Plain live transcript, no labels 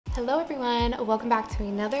Hello everyone, welcome back to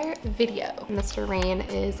another video. Mr. Rain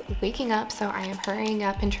is waking up, so I am hurrying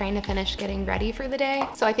up and trying to finish getting ready for the day.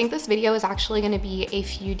 So I think this video is actually going to be a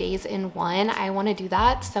few days in one. I want to do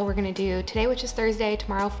that. So we're going to do today, which is Thursday,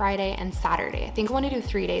 tomorrow, Friday, and Saturday. I think I want to do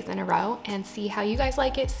 3 days in a row and see how you guys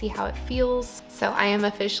like it, see how it feels. So I am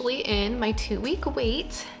officially in my 2-week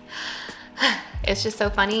wait. It's just so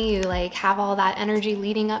funny, you like have all that energy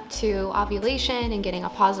leading up to ovulation and getting a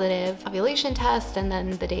positive ovulation test, and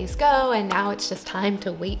then the days go and now it's just time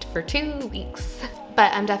to wait for 2 weeks.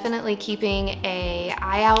 But I'm definitely keeping an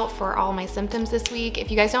eye out for all my symptoms this week. If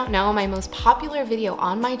you guys don't know, my most popular video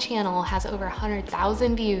on my channel has over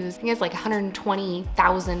 100,000 views. I think it's like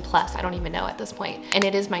 120,000 plus, I don't even know at this point. And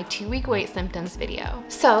it is my 2-week wait symptoms video.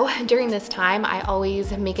 So during this time, I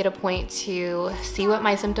always make it a point to see what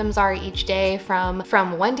my symptoms are each day from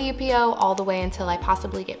 1 DPO all the way until I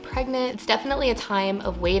possibly get pregnant. It's definitely a time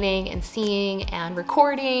of waiting and seeing and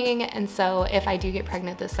recording. And so if I do get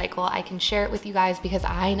pregnant this cycle, I can share it with you guys because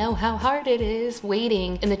I know how hard it is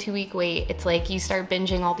waiting in the 2-week wait. It's like you start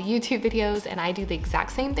binging all the YouTube videos, and I do the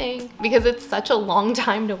exact same thing because it's such a long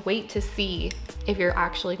time to wait to see if you're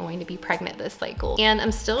actually going to be pregnant this cycle. And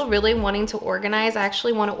I'm still really wanting to organize. I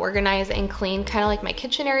actually want to organize and clean kind of like my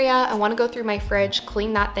kitchen area. I want to go through my fridge,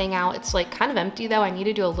 clean that thing out. It's like kind of empty though. I need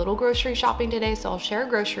to do a little grocery shopping today, so I'll share a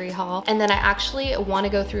grocery haul. And then I actually want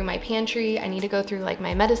to go through my pantry. I need to go through like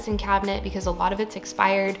my medicine cabinet because a lot of it's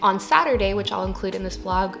expired. On Saturday, which I'll include in this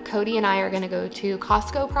vlog, Cody and I are going to go to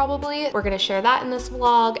Costco probably. We're going to share that in this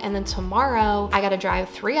vlog. And then tomorrow I got to drive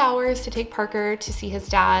 3 hours to take Parker to see his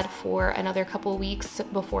dad for another couple weeks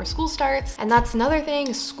before school starts. And that's another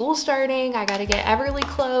thing, school starting. I got to get Everly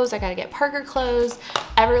clothes. I got to get Parker clothes.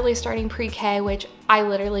 Everly starting pre-K, which I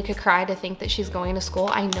literally could cry to think that she's going to school.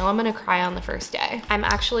 I know I'm gonna cry on the first day. I'm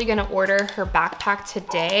actually gonna order her backpack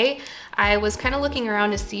today. I was kind of looking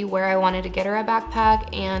around to see where I wanted to get her a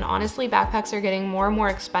backpack, and honestly, backpacks are getting more and more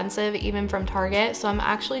expensive even from Target. So I'm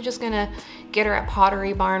actually just gonna get her at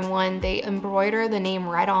Pottery Barn one. They embroider the name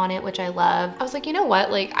right on it, which I love. I was like, you know what?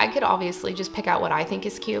 Like I could obviously just pick out what I think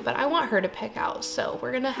is cute, but I want her to pick out. So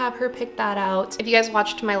we're gonna have her pick that out. If you guys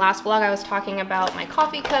watched my last vlog, I was talking about my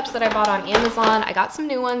coffee cups that I bought on Amazon. I got some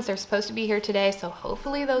new ones. They're supposed to be here today, so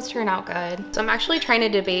hopefully those turn out good. So I'm actually trying to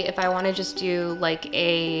debate if I want to just do like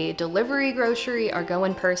a delivery grocery or go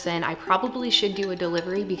in person. I probably should do a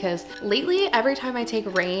delivery because lately every time I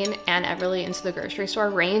take Rain and Everly into the grocery store,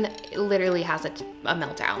 Rain literally has a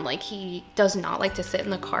meltdown. Like he does not like to sit in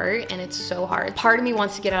the cart, and it's so hard. Part of me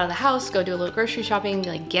wants to get out of the house, go do a little grocery shopping,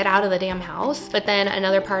 like get out of the damn house. But then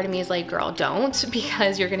another part of me is like, girl, don't,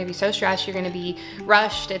 because you're gonna be so stressed, you're gonna be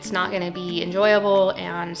rushed, it's not gonna be enjoyable.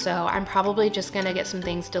 And so I'm probably just gonna get some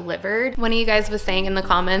things delivered. One of you guys was saying in the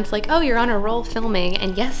comments like, oh, you're on a roll filming,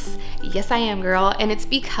 and yes I am, girl. And it's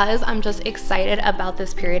because I'm just excited about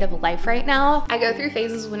this period of life right now. I go through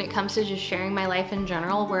phases when it comes to just sharing my life in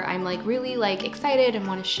general where I'm like really like excited and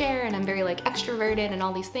want to share, and I'm very like extroverted and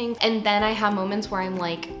all these things. And then I have moments where I'm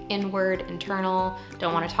like inward, internal,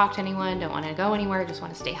 don't want to talk to anyone, don't want to go anywhere, just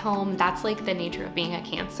want to stay home. That's like the nature of being a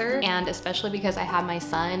Cancer. And especially because I have my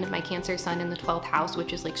son, my Cancer son, in the 12th house,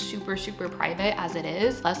 which is like super private as it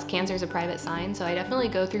is. Plus Cancer is a private sign, so I definitely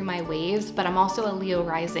go through my waves. But I'm also a Leo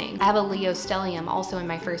rising. I have a Leo stellium also in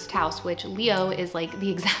my 1st house, which Leo is like the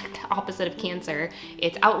exact opposite of Cancer.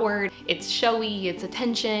 It's outward, it's showy, it's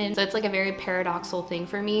attention. So it's like a very paradoxical thing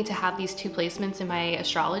for me to have these 2 placements in my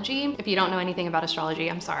astrology. If you don't know anything about astrology,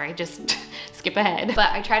 I'm sorry, just skip ahead.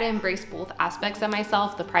 But I try to embrace both aspects of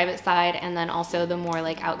myself, the private side and then also the more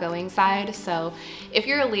like outgoing side. So if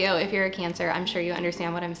you're a Leo, if you're a Cancer, I'm sure you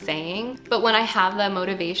understand what I'm saying. But when I have the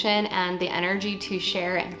motivation and the energy to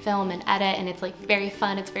share and film and edit, and it's like very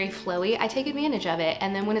fun, it's very flowy, I take advantage of it.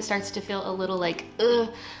 And then when it starts to feel a little like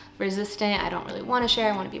resistant, I don't really want to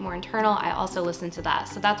share, I want to be more internal, I also listen to that.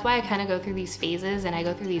 So that's why I kind of go through these phases and I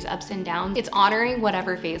go through these ups and downs. It's honoring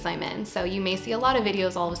whatever phase I'm in. So you may see a lot of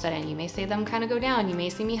videos all of a sudden, you may see them kind of go down, you may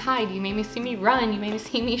see me hide, you may see me run, you may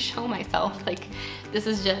see me show myself. Like this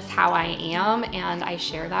is just how I am, and I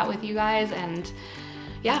share that with you guys. And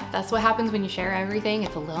yeah, that's what happens when you share everything.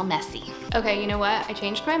 It's a little messy. Okay, you know what? I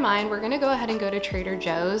changed my mind. We're gonna go ahead and go to Trader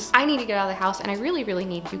Joe's. I need to get out of the house, and I really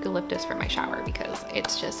need eucalyptus for my shower because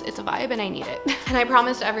it's a vibe and I need it. And I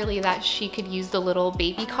promised Everly that she could use the little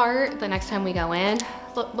baby cart the next time we go in.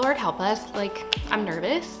 Lord help us, like I'm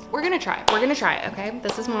nervous. We're gonna try it, okay?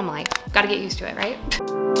 This is mom life. Gotta get used to it, right?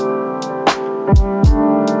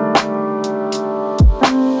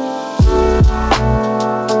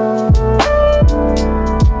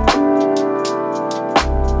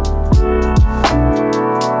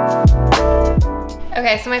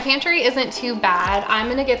 Okay, so my pantry isn't too bad. I'm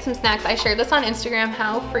gonna get some snacks. I shared this on Instagram.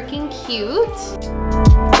 How freaking cute.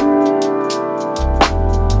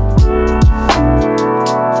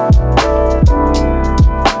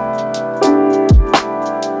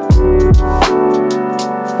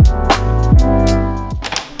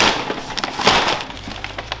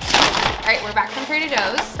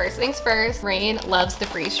 First things first, Rain loves the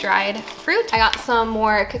freeze-dried fruit. I got some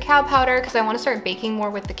more cacao powder because I want to start baking more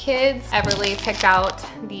with the kids. Everly picked out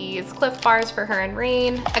these Cliff Bars for her and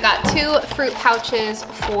Rain. I got 2 fruit pouches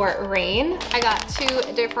for Rain. I got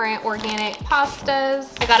 2 different organic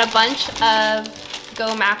pastas. I got a bunch of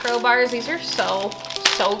Go Macro bars. These are so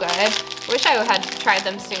good. Wish I had tried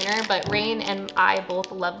them sooner, but Rain and I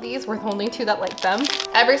both love these. We're the only 2 that like them.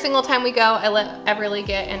 Every single time we go, I let Everly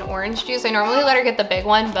get an orange juice. I normally let her get the big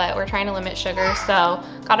one, but we're trying to limit sugar, so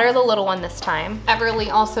got her the little one this time.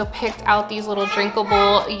 Everly also picked out these little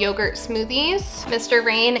drinkable yogurt smoothies. Mr.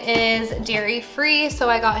 Rain is dairy free, so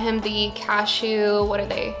I got him the cashew, what are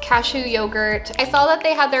they? Cashew yogurt. I saw that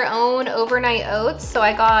they had their own overnight oats, so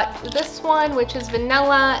I got this one, which is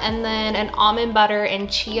vanilla, and then an almond butter and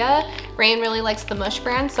chia. Rain really likes the Mush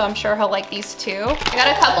brand, so I'm sure he'll like these too. I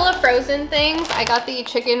got a couple of frozen things. I got the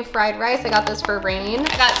chicken fried rice. I got this for Rain.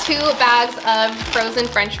 I got 2 bags of frozen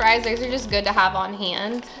French fries. These are just good to have on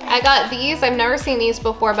hand. I got these. I've never seen these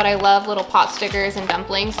before, but I love little pot stickers and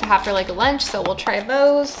dumplings to have for like a lunch, so we'll try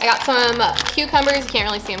those. I got some cucumbers. You can't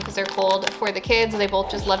really see them because they're cold for the kids. They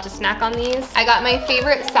both just love to snack on these. I got my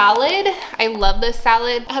favorite salad. I love this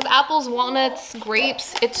salad. It has apples, walnuts,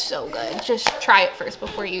 grapes. It's so good. Just try it first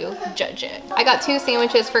before you judge it. I got 2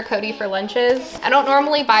 sandwiches for Cody for lunches. I don't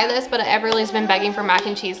normally buy this, but Everly's been begging for mac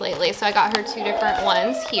and cheese lately, so I got her 2 different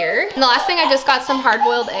ones here. And the last thing, I just got some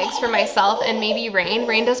hard-boiled eggs for myself and maybe Rain.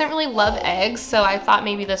 Rain doesn't really love eggs, so I thought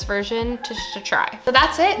maybe this version just to try. So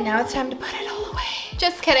that's it. Now it's time to put it all away.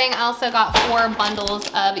 Just kidding. I also got 4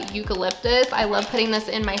 bundles of eucalyptus. I love putting this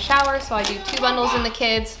in my shower, so I do 2 bundles in the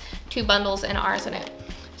kids, 2 bundles in ours, and it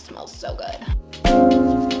smells so good.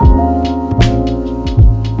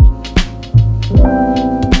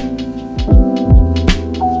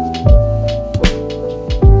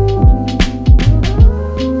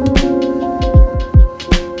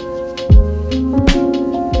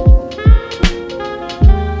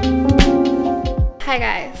 Hi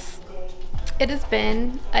guys, it has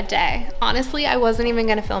been a day. Honestly, I wasn't even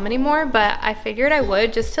gonna film anymore, but I figured I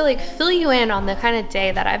would just to like fill you in on the kind of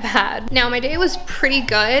day that I've had. Now my day was pretty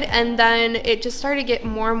good, and then it just started to get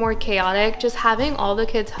more and more chaotic. Just having all the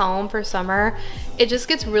kids home for summer, it just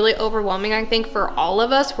gets really overwhelming, I think, for all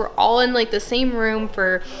of us. We're all in like the same room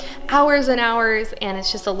for hours and hours, and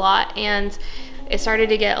it's just a lot. And it started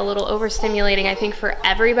to get a little overstimulating, I think, for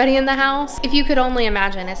everybody in the house. If you could only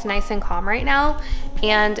imagine, it's nice and calm right now.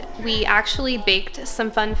 And we actually baked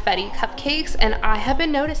some funfetti cupcakes, and I have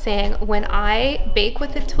been noticing when I bake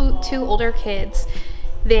with the 2 older kids,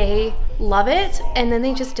 they love it and then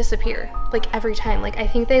they just disappear like every time. Like I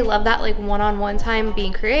think they love that like one-on-one time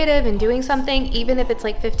being creative and doing something, even if it's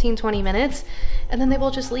like 15-20 minutes, and then they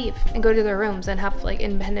will just leave and go to their rooms and have like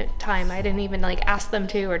independent time. I didn't even like ask them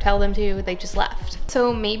to or tell them to, they just left.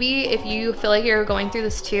 So maybe if you feel like you're going through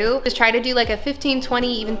this too, just try to do like a 15,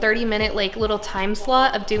 20, even 30-minute like little time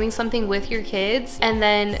slot of doing something with your kids, and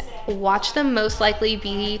then watch them most likely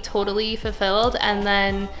be totally fulfilled and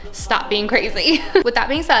then stop being crazy. With that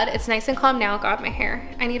being said, it's nice and calm now. God, my hair.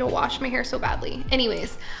 I need to wash my hair so badly.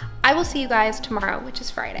 Anyways, I will see you guys tomorrow, which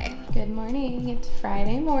is Friday. Good morning. It's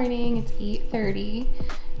Friday morning. It's 8:30.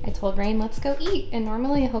 I told Rain, let's go eat. And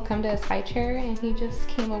normally he'll come to his high chair, and he just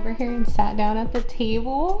came over here and sat down at the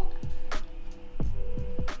table.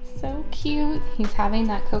 So cute. He's having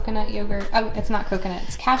that coconut yogurt. Oh, it's not coconut,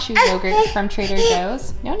 it's cashew yogurt from Trader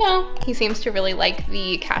Joe's. No. He seems to really like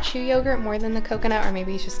the cashew yogurt more than the coconut, or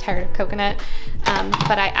maybe he's just tired of coconut.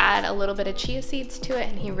 But I add a little bit of chia seeds to it,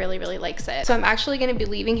 and he really likes it. So I'm actually gonna be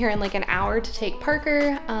leaving here in like an hour to take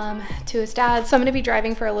Parker to his dad's. So I'm gonna be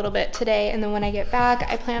driving for a little bit today, and then when I get back,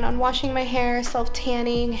 I plan on washing my hair,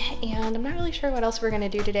 self-tanning, and I'm not really sure what else we're gonna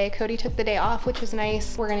do today. Cody took the day off, which is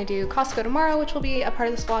nice. We're gonna do Costco tomorrow, which will be a part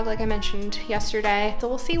of this vlog like I mentioned yesterday. So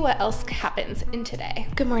we'll see what else happens in today.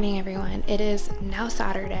 Good morning, everyone. It is now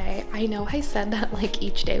Saturday. I know I said that like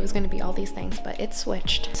each day was gonna be all these things, but it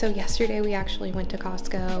switched. So yesterday we actually went to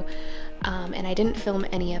Costco, and I didn't film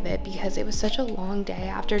any of it because it was such a long day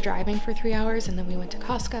after driving for 3 hours, and then we went to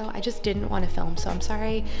Costco. I just didn't want to film, so I'm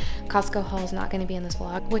sorry Costco haul is not going to be in this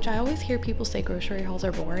vlog, which I always hear people say grocery hauls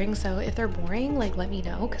are boring, so if they're boring, like let me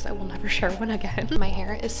know because I will never share one again. My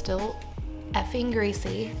hair is still effing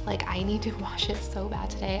greasy. Like, I need to wash it so bad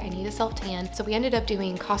today. I need a self tan. So we ended up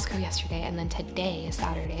doing Costco yesterday, and then today is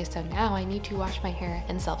Saturday. So now I need to wash my hair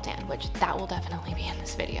and self tan, which that will definitely be in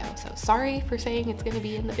this video. So sorry for saying it's gonna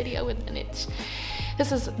be in the video and then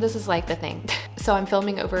this is like the thing. So I'm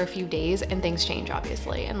filming over a few days and things change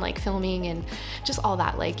obviously, and like filming and just all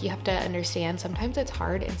that, like you have to understand sometimes it's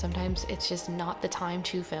hard and sometimes it's just not the time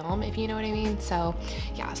to film, if you know what I mean. So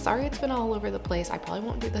yeah, sorry it's been all over the place. I probably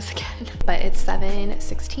won't do this again. But it's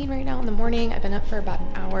 7:16 right now in the morning. I've been up for about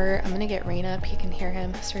an hour. I'm gonna get Rain up. You can hear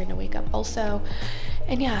him starting to wake up also.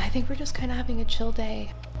 And yeah, I think we're just kind of having a chill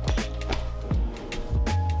day.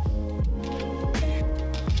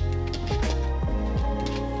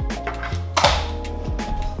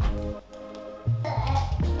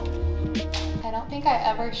 I don't think I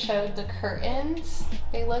ever showed the curtains.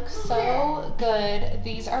 They look so good.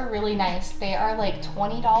 These are really nice. They are like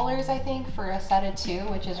 $20, I think, for a set of 2,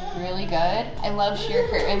 which is really good. I love sheer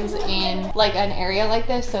curtains in like an area like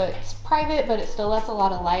this, so it's private, but it still lets a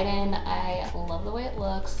lot of light in. I love the way it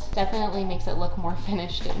looks. Definitely makes it look more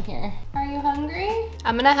finished in here. Are you hungry?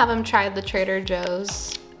 I'm gonna have him try the Trader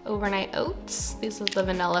Joe's overnight oats. This is the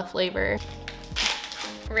vanilla flavor.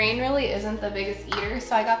 Rain really isn't the biggest eater,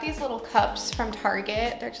 so I got these little cups from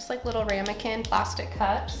Target. They're just like little ramekin plastic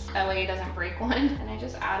cups. That way he doesn't break one. And I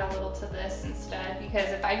just add a little to this instead, because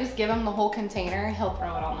if I just give him the whole container, he'll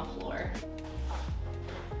throw it on the floor.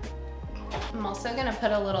 I'm also gonna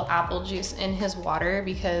put a little apple juice in his water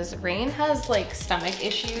because Rain has like stomach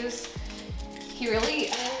issues. He really,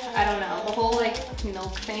 I don't know, the whole like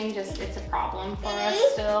milk thing, just, it's a problem for us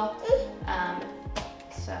still.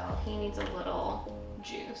 So he needs a little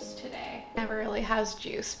juice today. Never really has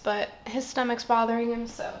juice, but his stomach's bothering him,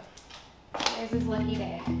 so today's his lucky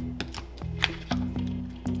day.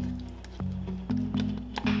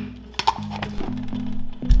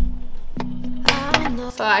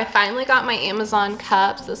 So I finally got my Amazon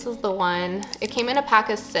cups. This is the one. It came in a pack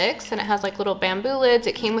of 6 and it has like little bamboo lids.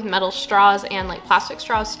 It came with metal straws and like plastic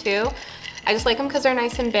straws too. I just like them because they're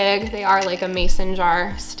nice and big. They are like a mason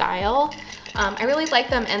jar style. I really like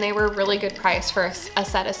them and they were really good price for a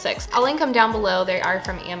set of 6. I'll link them down below. They are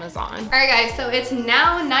from Amazon. All right guys, so it's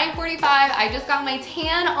now 9:45. I just got my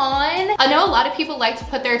tan on. I know a lot of people like to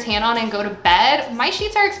put their tan on and go to bed. My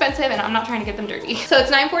sheets are expensive and I'm not trying to get them dirty. So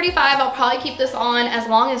it's 9:45. I'll probably keep this on as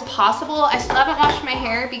long as possible. I still haven't washed my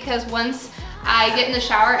hair because once I get in the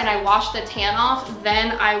shower and I wash the tan off,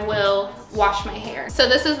 then I will wash my hair. So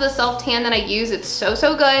this is the self tan that I use. It's so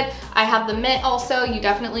good. I have the mitt also. You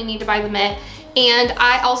definitely need to buy the mitt. And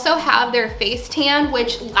I also have their face tan,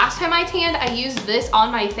 which last time I tanned, I used this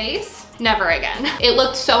on my face. Never again. It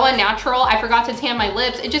looked so unnatural. I forgot to tan my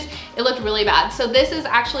lips. It looked really bad. So this is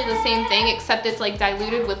actually the same thing, except it's like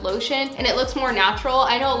diluted with lotion and it looks more natural.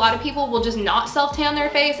 I know a lot of people will just not self tan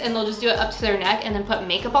their face and they'll just do it up to their neck and then put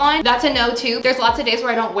makeup on. That's a no too. There's lots of days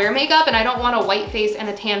where I don't wear makeup and I don't want a white face and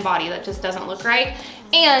a tan body. That just doesn't look right.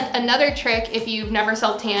 And another trick, if you've never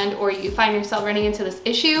self-tanned or you find yourself running into this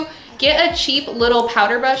issue, get a cheap little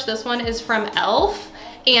powder brush. This one is from e.l.f.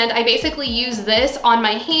 And I basically use this on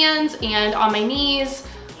my hands and on my knees,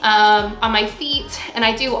 on my feet, and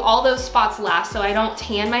I do all those spots last, so I don't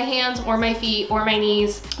tan my hands or my feet or my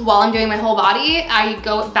knees while I'm doing my whole body. I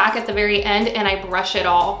go back at the very end and I brush it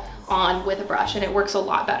all on with a brush and it works a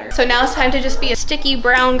lot better. So now it's time to just be a sticky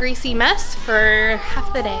brown greasy mess for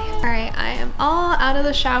half the day. All right, I am all out of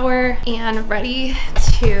the shower and ready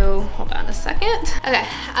to, hold on a second. Okay,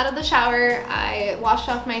 out of the shower, I washed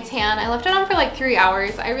off my tan. I left it on for like 3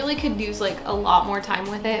 hours. I really could use like a lot more time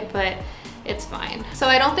with it, but it's fine. So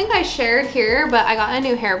I don't think I shared here, but I got a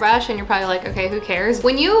new hairbrush and you're probably like, okay, who cares?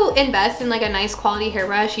 When you invest in like a nice quality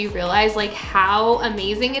hairbrush, you realize like how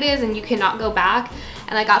amazing it is and you cannot go back.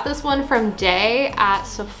 And I got this one from Day at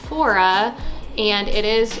Sephora and it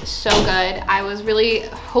is so good. I was really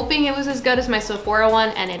hoping it was as good as my Sephora one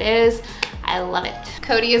and it is. I love it.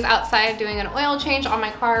 Cody is outside doing an oil change on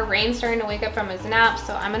my car. Rain's starting to wake up from his nap,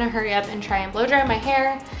 so I'm gonna hurry up and try and blow dry my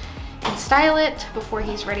hair and style it before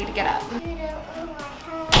he's ready to get up.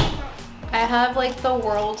 I have like the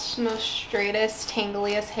world's most straightest,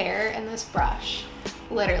 tangliest hair in this brush.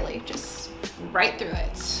 Literally, just right through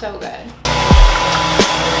it. So good.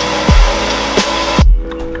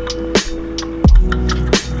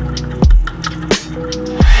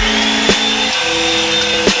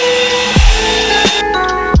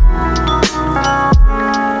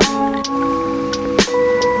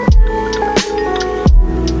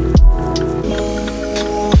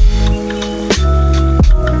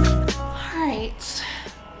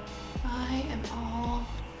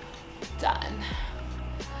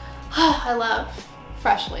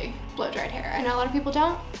 freshly blow-dried hair. I know a lot of people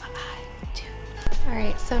don't, but I do. All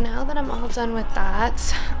right, so now that I'm all done with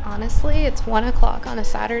that, honestly, it's 1 o'clock on a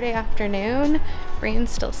Saturday afternoon. Rain's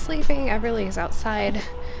still sleeping. Everly's outside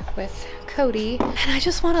with Cody, and I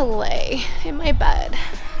just want to lay in my bed.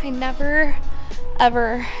 I never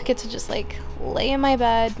ever get to just like lay in my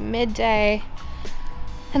bed midday,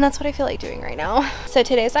 and that's what I feel like doing right now. So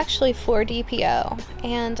today's actually 4 DPO,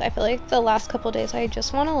 and I feel like the last couple days I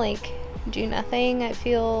just want to like do nothing. I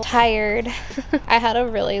feel tired. I had a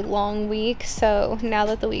really long week, so now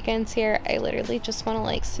that the weekend's here, I literally just want to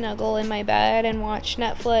like snuggle in my bed and watch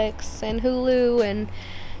Netflix and Hulu and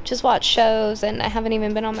just watch shows, and I haven't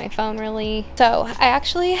even been on my phone really. So I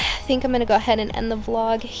actually think I'm gonna go ahead and end the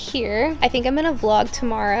vlog here. I think I'm gonna vlog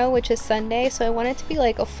tomorrow, which is Sunday, so I want it to be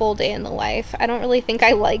like a full day in the life. I don't really think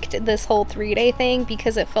I liked this whole 3-day thing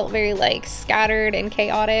because it felt very like scattered and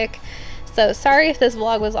chaotic. So sorry if this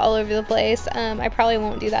vlog was all over the place. I probably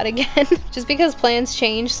won't do that again just because plans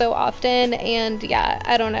change so often, and yeah,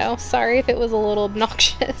 I don't know. Sorry if it was a little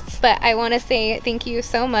obnoxious. But I want to say thank you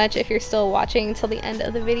so much if you're still watching till the end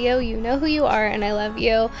of the video. You know who you are, and I love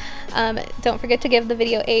you. Don't forget to give the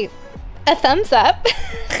video a thumbs up.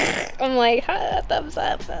 I'm like, thumbs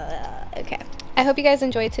up. Okay. I hope you guys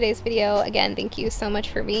enjoyed today's video. Again, thank you so much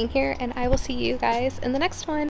for being here, and I will see you guys in the next one.